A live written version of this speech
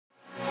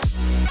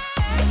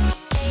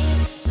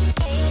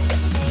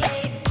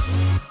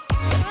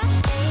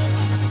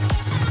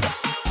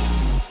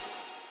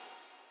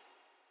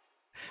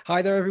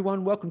Hi there,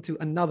 everyone. Welcome to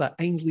another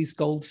Ainslie's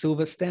Gold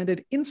Silver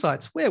Standard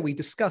Insights, where we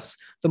discuss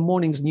the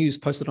morning's news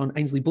posted on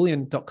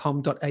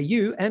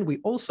ainsliebullion.com.au, and we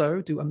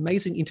also do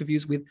amazing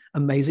interviews with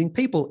amazing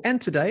people.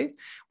 And today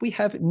we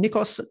have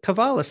Nikos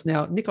Kavalis.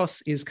 Now,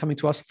 Nikos is coming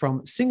to us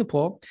from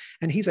Singapore,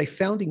 and he's a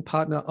founding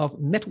partner of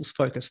Metals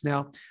Focus.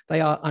 Now,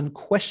 they are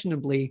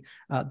unquestionably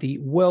the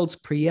world's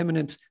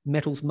preeminent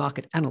metals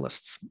market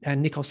analysts,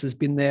 and Nikos has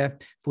been there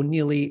for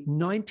nearly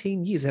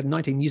 19 years, had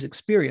 19 years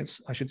experience,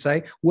 I should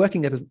say,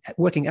 working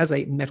as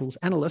a metals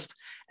analyst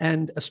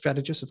and a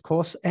strategist, of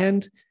course,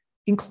 and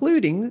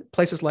including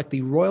places like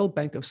the Royal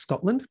Bank of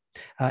Scotland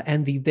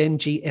and the then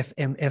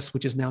GFMS,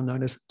 which is now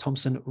known as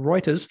Thomson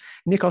Reuters.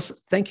 Nikos,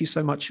 thank you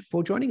so much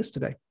for joining us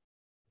today.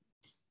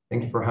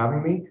 Thank you for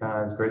having me.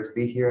 It's great to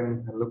be here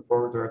and I look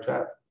forward to our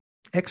chat.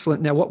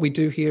 Excellent. Now, what we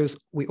do here is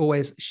we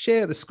always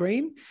share the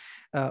screen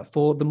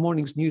for the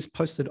morning's news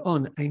posted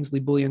on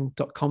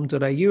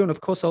ainsliebullion.com.au. And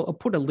of course, I'll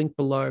put a link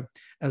below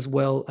as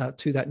well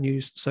to that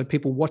news so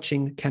people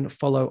watching can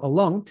follow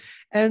along.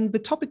 And the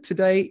topic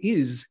today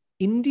is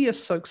India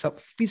soaks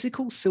up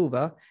physical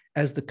silver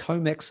as the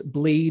COMEX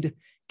bleed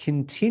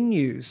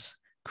continues.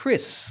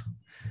 Chris,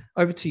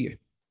 over to you.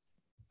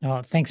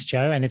 Oh, thanks,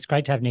 Joe. And it's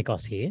great to have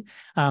Nikos here.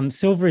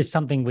 Silver is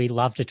something we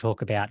love to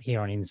talk about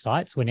here on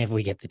Insights whenever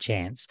we get the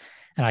chance.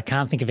 And I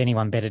can't think of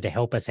anyone better to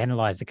help us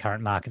analyze the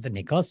current market than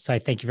Nikos. So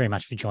thank you very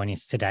much for joining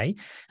us today.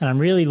 And I'm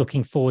really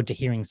looking forward to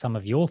hearing some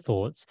of your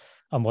thoughts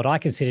on what I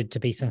considered to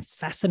be some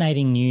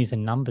fascinating news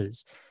and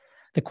numbers.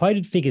 The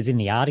quoted figures in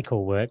the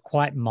article were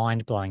quite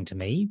mind-blowing to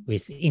me,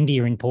 with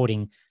India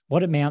importing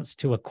what amounts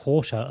to a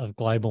quarter of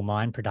global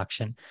mine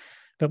production.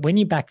 But when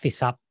you back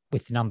this up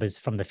with numbers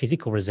from the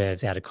physical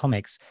reserves out of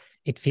COMEX,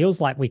 it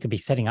feels like we could be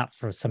setting up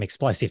for some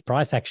explosive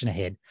price action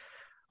ahead.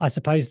 I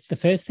suppose the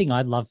first thing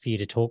I'd love for you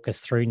to talk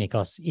us through,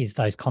 Nikos, is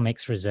those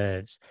COMEX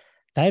reserves.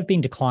 They have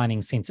been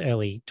declining since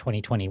early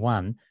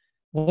 2021.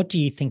 What do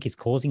you think is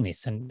causing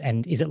this,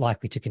 and is it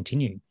likely to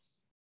continue?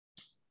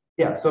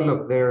 Yeah, so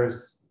look,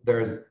 there's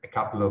a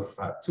couple of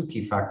two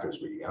key factors,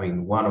 really. I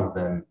mean, one of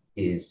them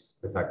is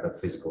the fact that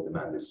physical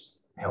demand is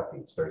healthy,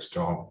 it's very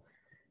strong.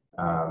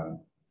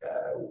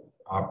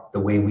 The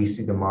way we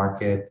see the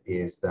market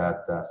is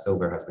that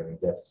silver has been in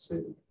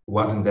deficit,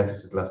 was in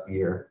deficit last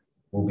year,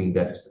 will be in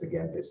deficit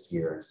again this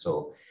year.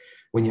 So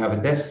when you have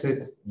a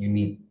deficit, you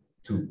need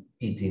to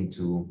eat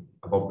into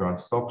above ground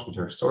stocks, which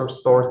are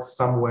stored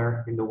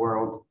somewhere in the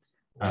world.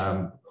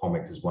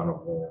 COMEX is one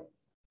of the,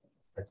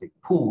 let's say,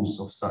 pools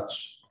of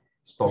such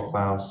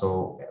stockpiles.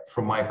 So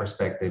from my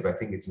perspective, I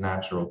think it's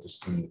natural to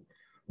see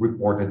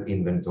reported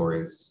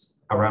inventories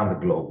around the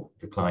globe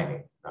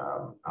declining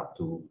up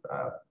to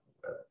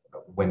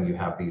when you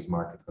have these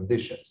market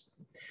conditions.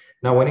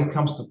 Now, when it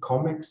comes to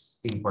COMEX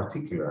in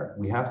particular,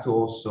 we have to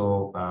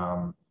also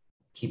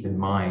keep in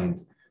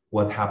mind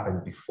what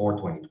happened before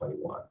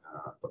 2021.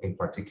 In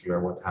particular,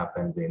 what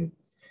happened in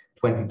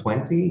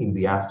 2020 in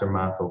the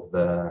aftermath of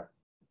the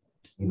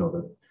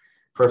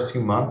first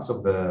few months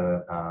of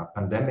the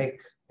pandemic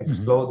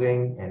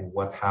exploding, and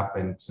what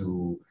happened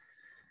to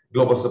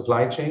global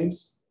supply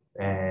chains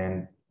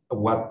and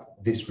what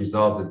this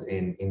resulted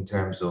in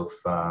terms of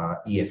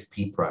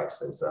EFP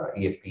prices.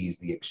 EFP is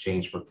the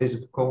exchange for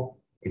physical.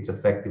 It's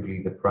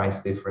effectively the price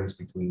difference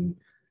between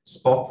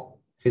spot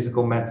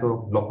physical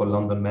metal, local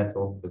London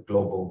metal, the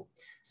global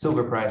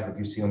silver price that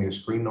you see on your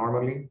screen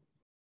normally,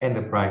 and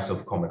the price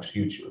of COMEX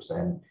futures.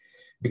 And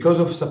because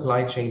of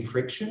supply chain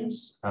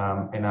frictions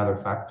and other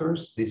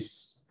factors,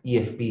 this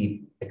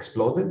EFP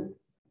exploded,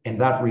 and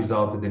that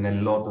resulted in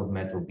a lot of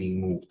metal being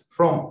moved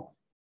from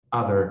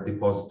other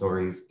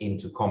depositories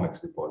into COMEX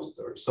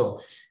depositories.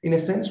 So in a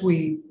sense,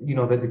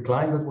 the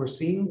declines that we're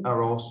seeing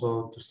are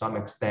also to some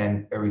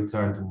extent a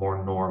return to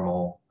more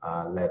normal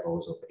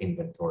levels of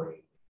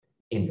inventory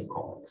in the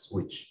COMEX,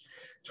 which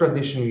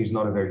traditionally is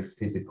not a very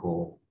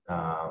physical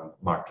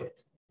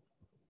market.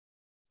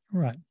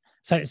 Right.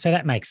 So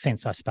that makes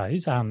sense, I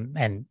suppose,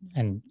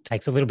 and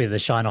takes a little bit of the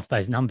shine off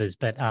those numbers.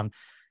 But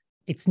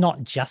it's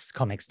not just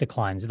COMEX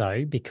declines,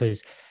 though,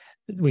 because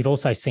we've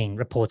also seen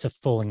reports of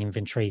falling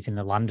inventories in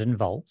the London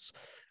vaults.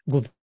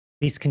 Will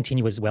this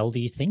continue as well, do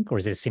you think, or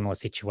is it a similar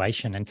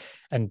situation?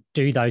 And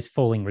do those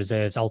falling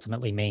reserves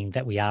ultimately mean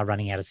that we are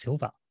running out of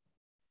silver?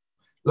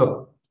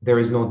 Look, there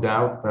is no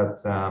doubt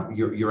that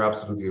you're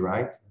absolutely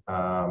right.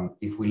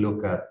 If we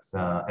look at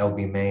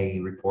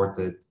LBMA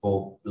reported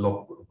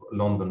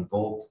London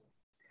vault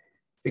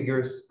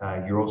figures,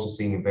 you're also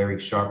seeing a very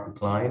sharp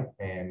decline.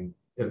 And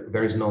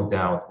there is no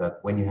doubt that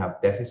when you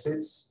have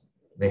deficits,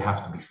 they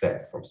have to be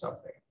fed from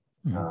something.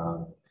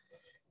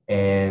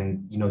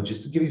 And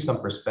just to give you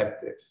some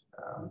perspective,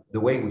 the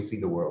way we see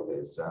the world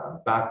is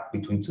back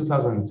between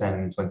 2010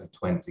 and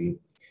 2020, it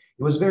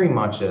was very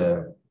much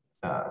a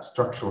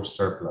structural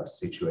surplus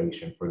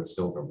situation for the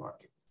silver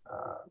market.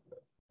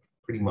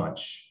 Pretty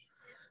much,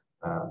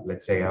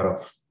 let's say out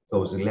of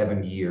those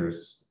 11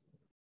 years,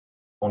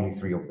 only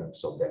 3 of them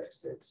saw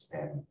deficits,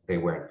 and they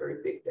weren't very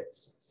big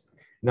deficits.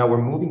 Now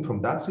we're moving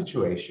from that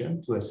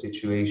situation to a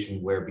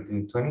situation where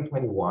between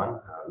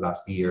 2021,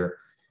 last year,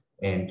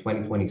 and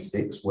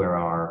 2026, where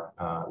our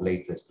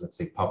latest, let's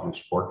say,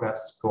 published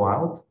forecasts go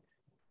out,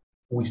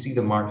 we see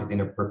the market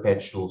in a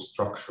perpetual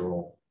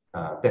structural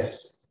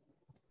deficit.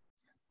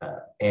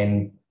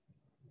 And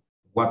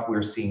what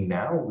we're seeing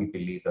now, we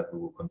believe that we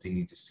will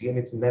continue to see, and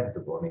it's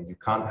inevitable. I mean, you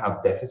can't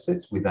have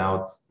deficits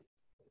without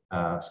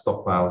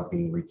stockpiles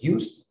being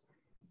reduced.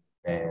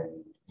 And,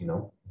 you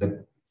know,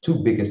 the two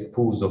biggest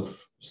pools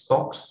of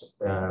stocks,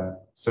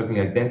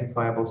 certainly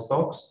identifiable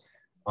stocks,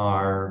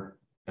 are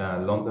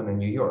London and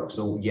New York.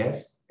 So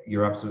yes,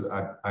 you're absolutely,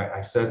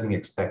 I certainly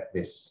expect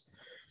this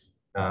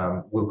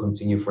will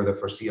continue for the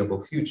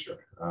foreseeable future.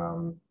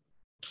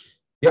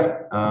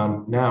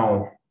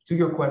 Now, to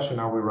your question,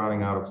 are we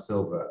running out of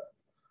silver?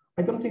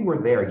 I don't think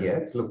we're there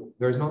yet. Look,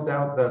 there's no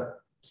doubt that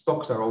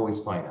stocks are always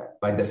finite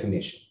by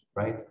definition,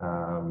 right?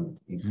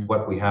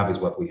 What we have is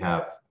what we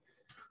have.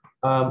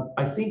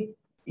 I think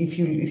if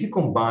you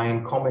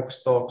combine COMEX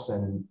stocks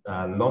and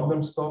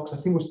London stocks, I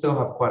think we still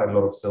have quite a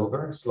lot of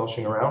silver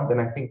sloshing around.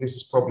 And I think this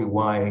is probably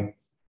why,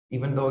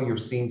 even though you're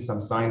seeing some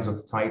signs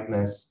of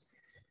tightness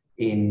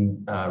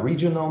in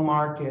regional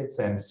markets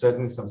and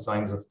certainly some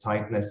signs of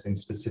tightness in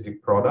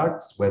specific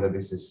products, whether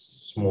this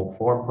is small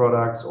form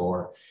products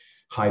or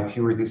high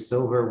purity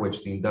silver,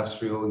 which the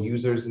industrial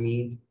users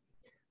need.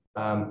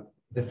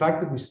 The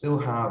fact that we still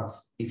have,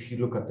 if you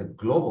look at the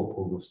global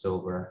pool of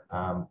silver,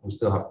 we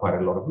still have quite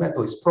a lot of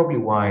metal is probably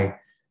why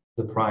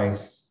the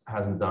price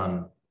hasn't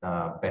done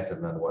better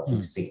than what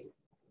we've seen.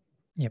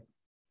 Yep.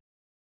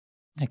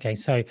 Okay,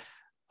 so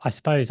I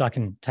suppose I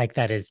can take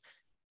that as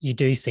you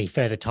do see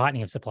further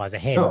tightening of supplies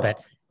ahead,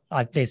 but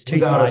there's two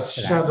sides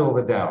to that.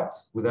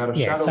 Without a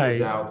shadow of a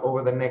doubt,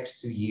 over the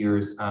next 2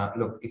 years,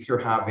 look, if you're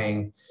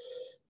having,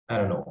 I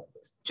don't know,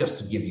 just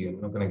to give you,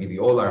 I'm not going to give you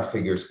all our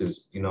figures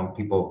because, you know,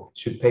 people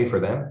should pay for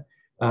them.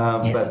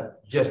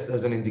 But just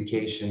as an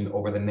indication,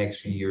 over the next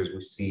few years,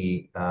 we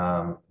see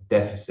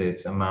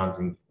deficits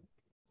amounting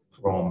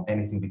from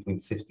anything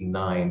between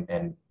 59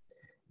 and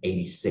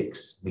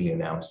 86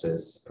 million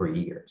ounces per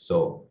year.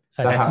 So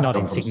that's not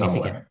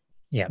insignificant.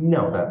 Yeah.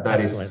 No, that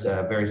is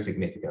very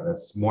significant.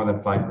 That's more than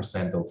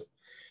 5% of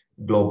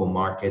global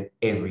market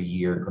every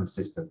year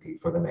consistently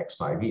for the next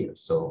 5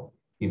 years. So,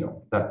 you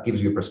know, that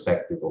gives you a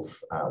perspective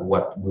of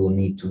what we'll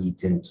need to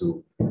eat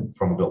into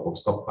from global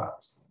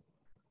stockpiles.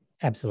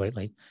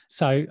 Absolutely.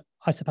 So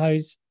I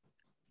suppose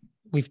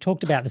we've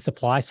talked about the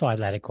supply side of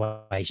that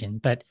equation,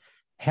 but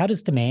how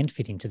does demand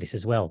fit into this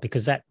as well?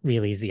 Because that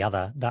really is the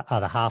other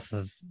half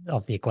of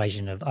the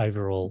equation of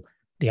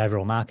the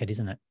overall market,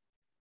 isn't it?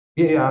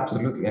 Yeah,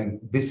 absolutely.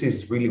 And this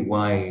is really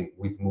why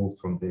we've moved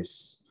from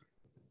this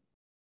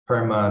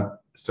perma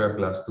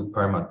surplus to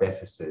perma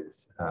deficit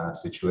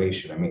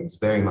situation. I mean, it's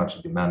very much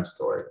a demand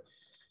story.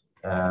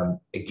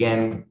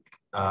 Again,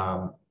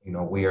 you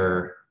know, we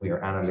are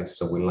analysts,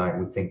 so we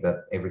think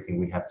that everything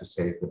we have to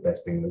say is the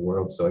best thing in the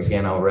world. So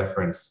again, I'll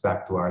reference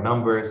back to our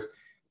numbers.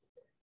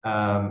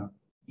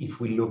 If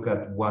we look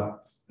at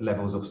what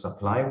levels of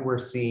supply we're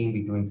seeing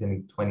between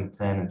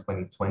 2010 and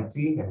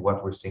 2020 and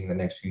what we're seeing in the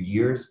next few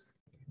years,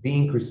 the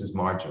increase is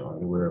marginal.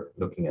 We're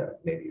looking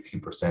at maybe a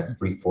few percent,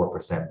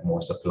 3-4%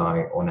 more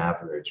supply on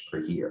average per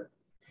year.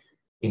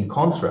 In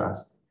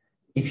contrast,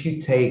 if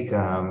you take,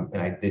 and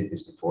I did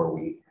this before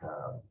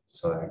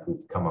so that I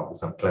could come up with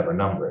some clever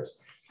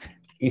numbers.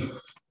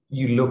 If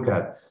you look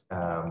at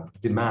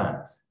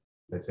demand,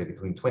 let's say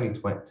between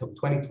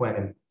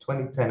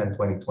 2010 and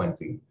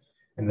 2020,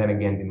 and then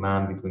again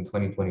demand between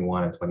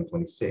 2021 and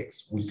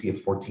 2026, we see a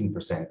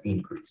 14%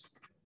 increase.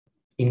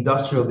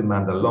 Industrial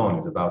demand alone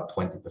is about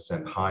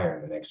 20% higher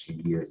in the next few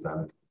years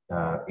than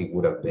it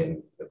would have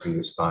been the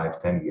previous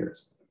 5-10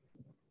 years.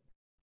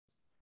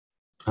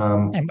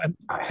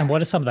 And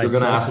what are some of those? You're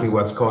going to ask me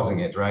what's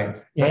causing it,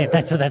 right? Yeah,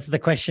 that's the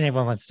question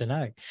everyone wants to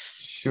know.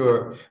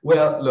 Sure.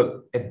 Well,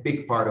 look, a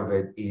big part of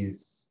it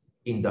is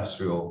the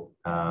industrial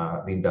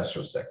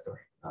sector.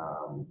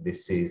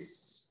 This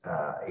is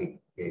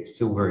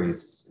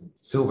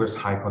silver's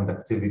high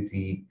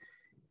conductivity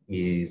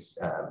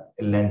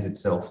lends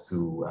itself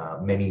to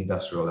many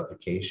industrial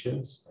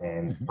applications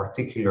and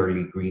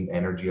particularly green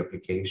energy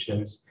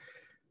applications.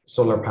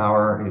 Solar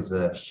power is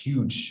a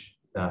huge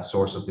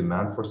source of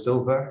demand for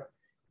silver.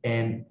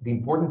 And the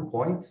important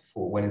point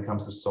for when it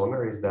comes to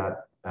solar is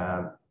that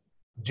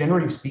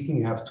generally speaking,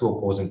 you have two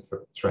opposing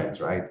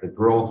trends, right? The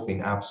growth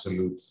in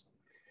absolute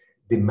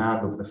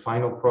demand of the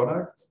final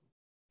product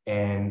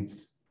and,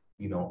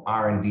 you know,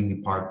 R&D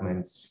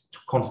departments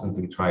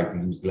constantly trying to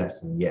use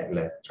less and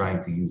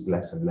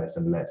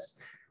less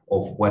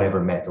of whatever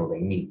metal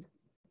they need.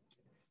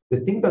 The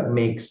thing that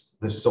makes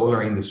the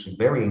solar industry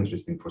very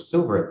interesting for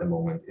silver at the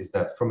moment is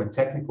that from a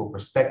technical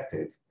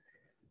perspective,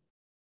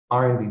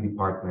 R&D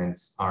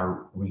departments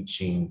are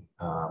reaching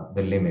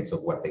the limits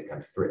of what they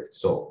can thrift.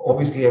 So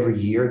obviously every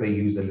year they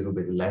use a little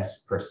bit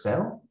less per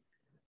cell,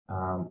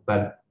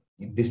 but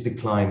this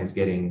decline is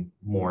getting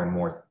more and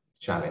more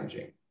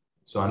challenging.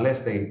 So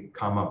unless they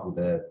come up with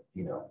a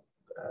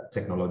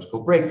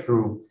technological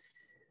breakthrough,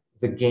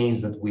 the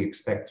gains that we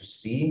expect to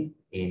see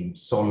in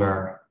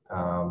solar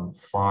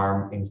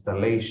farm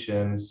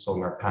installations,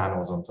 solar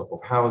panels on top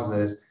of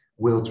houses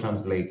will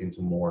translate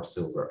into more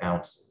silver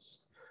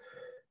ounces.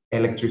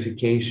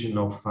 Electrification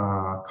of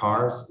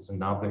cars is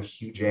another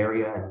huge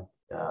area, and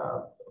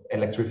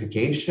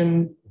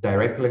electrification,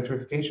 direct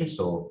electrification,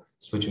 so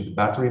switching to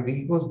battery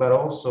vehicles, but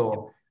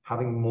also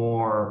having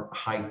more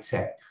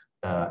high-tech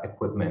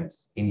equipment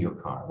in your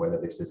car, whether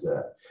this is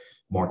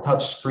more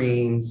touch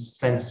screens,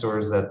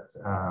 sensors that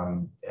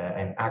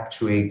and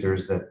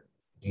actuators that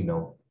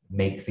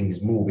make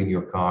things move in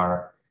your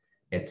car,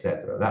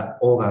 etc.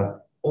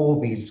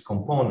 All these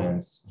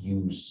components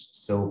use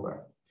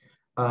silver.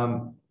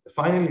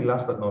 Finally,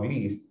 last but not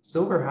least,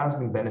 silver has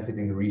been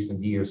benefiting in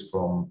recent years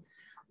from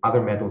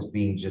other metals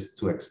being just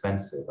too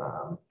expensive.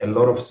 A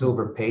lot of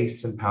silver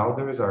pastes and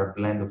powders are a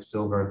blend of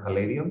silver and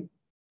palladium.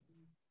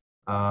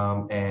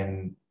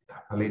 And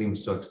palladium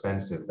is so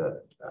expensive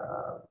that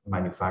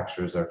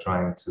manufacturers are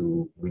trying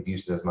to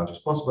reduce it as much as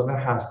possible.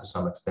 That has to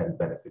some extent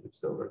benefited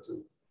silver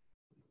too.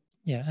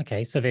 Yeah.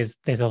 Okay. So there's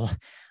a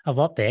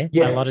lot there,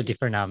 yeah. A lot of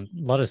different,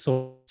 lot of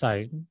sorts.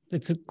 So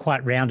it's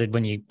quite rounded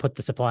when you put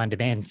the supply and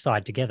demand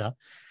side together.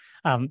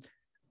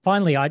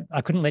 Finally, I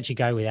couldn't let you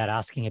go without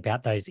asking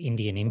about those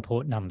Indian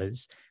import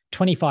numbers.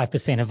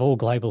 25% of all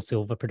global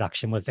silver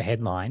production was the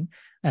headline.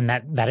 And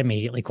that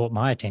immediately caught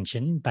my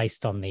attention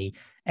based on the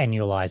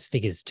annualized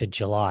figures to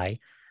July.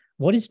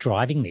 What is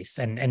driving this,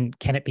 and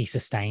can it be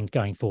sustained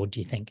going forward, do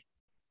you think?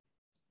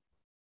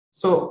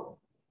 So,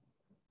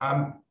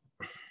 let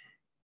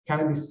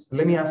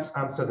me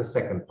answer the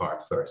second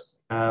part first.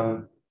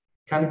 Can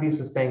it be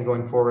sustained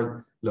going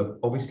forward? Look,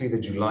 obviously the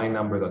July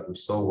number that we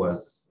saw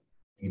was,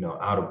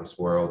 out of this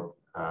world.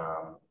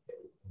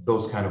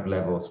 Those kind of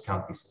levels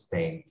can't be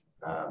sustained.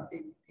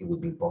 It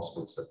would be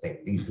impossible to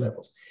sustain these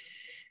levels.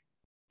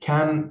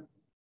 Can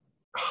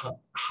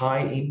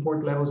high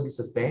import levels be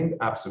sustained?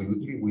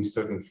 Absolutely. We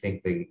certainly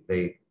think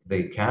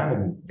they can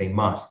and they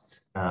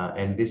must.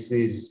 And this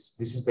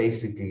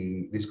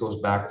goes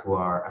back to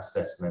our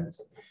assessment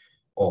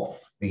of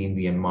the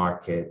Indian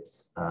market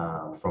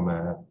from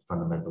a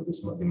fundamental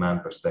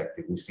demand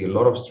perspective. We see a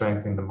lot of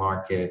strength in the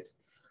market,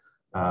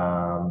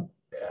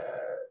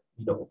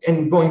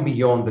 and going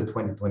beyond the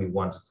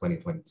 2021 to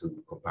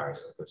 2022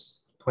 comparison,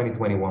 because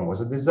 2021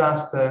 was a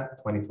disaster.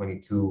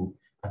 2022,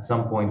 at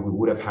some point, we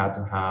would have had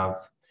to have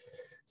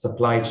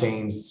supply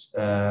chains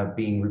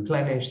being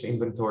replenished,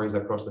 inventories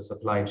across the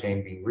supply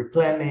chain being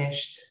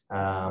replenished.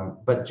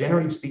 But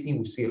generally speaking,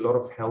 we see a lot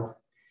of health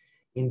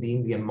in the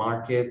Indian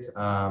market.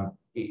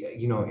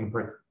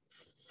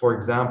 For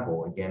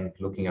example, again,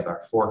 looking at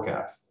our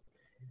forecast,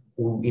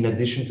 in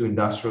addition to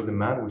industrial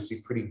demand, we see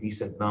pretty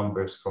decent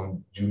numbers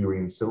from jewelry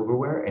and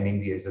silverware, and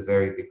India is a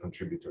very big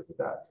contributor to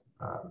that.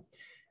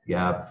 You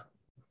have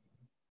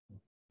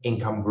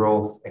income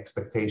growth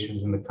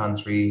expectations in the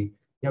country.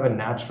 You have a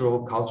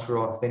natural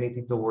cultural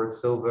affinity towards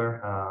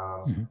silver.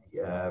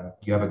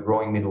 You have a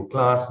growing middle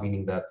class,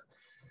 meaning that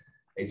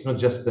it's not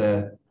just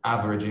the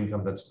average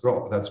income that's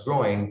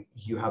growing.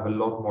 You have a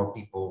lot more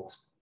people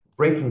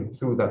breaking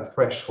through that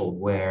threshold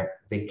where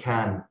they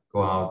can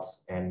go out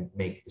and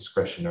make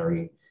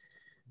discretionary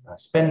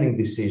spending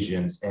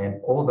decisions, and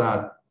all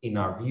that, in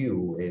our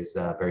view, is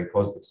very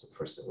positive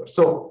for silver.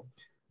 So,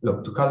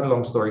 look, to cut a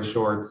long story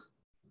short,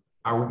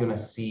 are we going to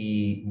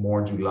see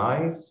more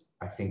Julys?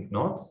 I think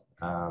not.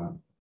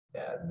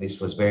 This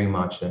was very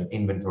much an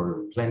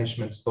inventory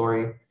replenishment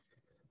story.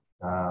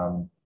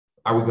 Are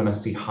we going to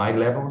see high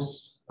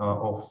levels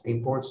of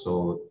imports?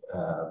 So,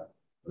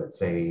 let's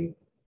say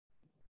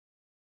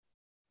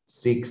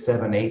 600,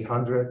 700,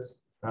 800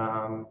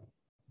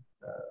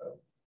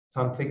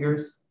 ton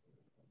figures.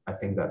 I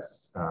think that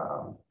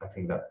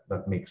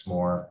makes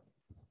more.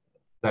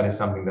 That is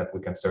something that we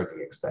can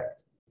certainly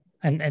expect.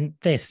 And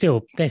they're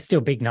still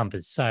big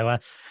numbers. So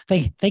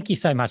thank you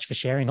so much for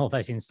sharing all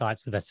those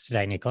insights with us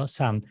today,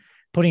 Nikos.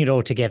 Putting it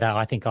all together,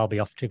 I think I'll be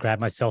off to grab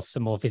myself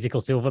some more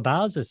physical silver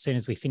bars as soon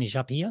as we finish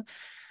up here.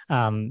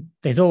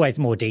 There's always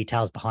more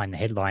details behind the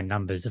headline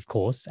numbers, of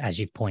course, as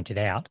you've pointed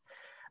out.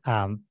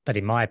 But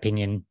in my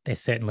opinion,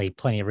 there's certainly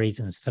plenty of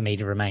reasons for me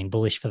to remain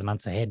bullish for the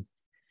months ahead.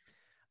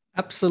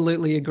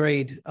 Absolutely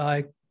agreed.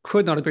 I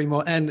could not agree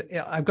more. And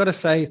I've got to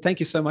say, thank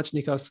you so much,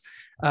 Nikos,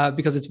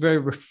 because it's very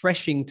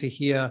refreshing to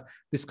hear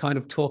this kind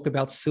of talk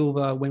about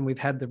silver when we've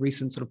had the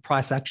recent sort of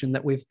price action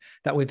that we've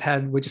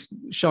had. We're just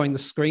showing the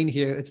screen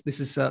here. This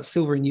is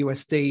silver in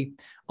USD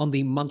on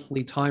the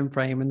monthly time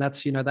frame, and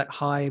that's that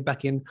high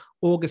back in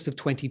August of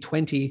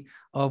 2020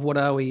 of what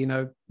are we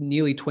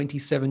nearly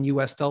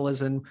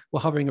 $27, and we're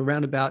hovering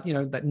around about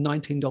that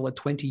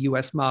 $19.20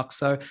 US mark.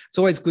 So it's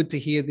always good to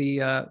hear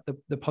the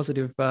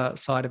positive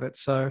side of it.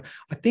 So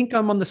I think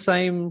I'm on the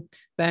same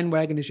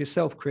bandwagon as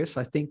yourself, Chris.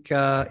 I think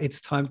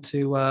it's time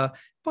to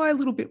buy a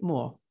little bit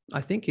more, I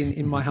think,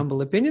 in my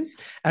humble opinion.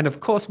 And of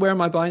course, where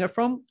am I buying it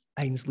from?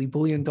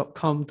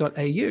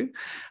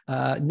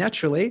 ainsleyBullion.com.au,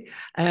 naturally.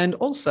 And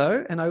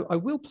also, and I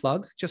will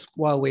plug, just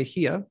while we're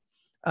here,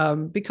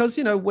 because,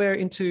 you know,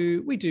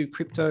 we do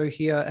crypto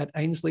here at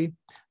Ainslie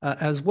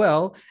as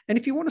well. And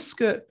if you want to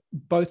skirt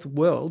both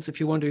worlds, if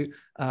you want to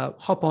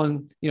hop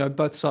on, you know,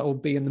 both sides or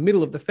be in the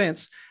middle of the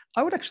fence,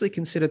 I would actually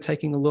consider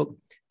taking a look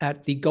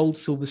at the gold,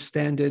 silver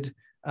standard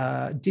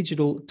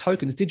digital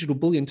tokens, digital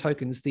bullion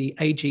tokens, the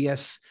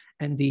AGS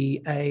and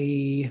the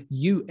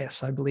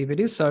AUS, I believe it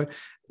is. So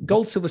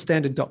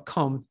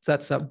goldsilverstandard.com,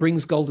 that's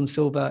brings gold and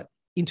silver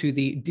into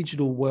the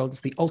digital world.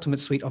 It's the ultimate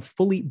suite of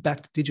fully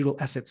backed digital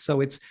assets.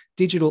 So it's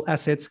digital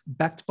assets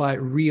backed by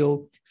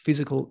real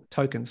physical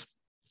tokens,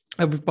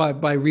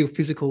 by real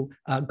physical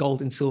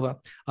gold and silver,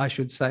 I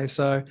should say.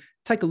 So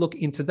take a look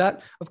into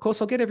that. Of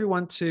course, I'll get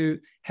everyone to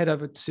head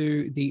over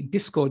to the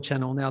Discord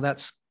channel. Now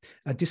that's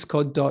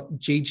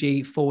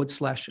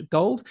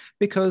discord.gg/gold,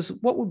 because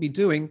what we'll be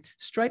doing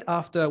straight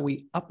after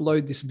we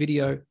upload this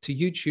video to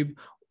YouTube,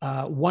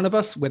 one of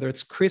us, whether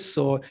it's Chris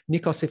or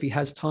Nikos if he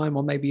has time,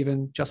 or maybe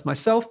even just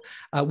myself,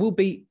 will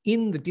be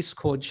in the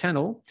Discord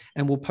channel,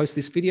 and we'll post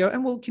this video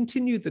and we'll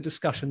continue the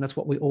discussion. That's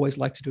what we always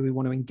like to do. We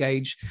want to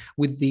engage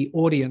with the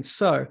audience.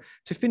 So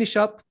to finish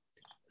up,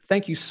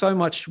 thank you so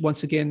much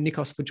once again,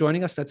 Nikos, for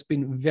joining us. That's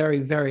been very,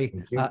 very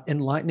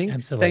enlightening.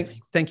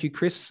 Absolutely. Thank you,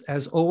 Chris,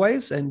 as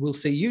always, and we'll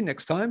see you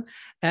next time.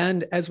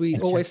 And as we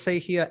always say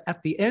here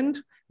at the end,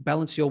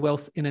 balance your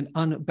wealth in an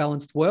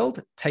unbalanced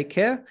world. Take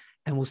care,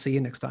 and we'll see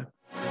you next time.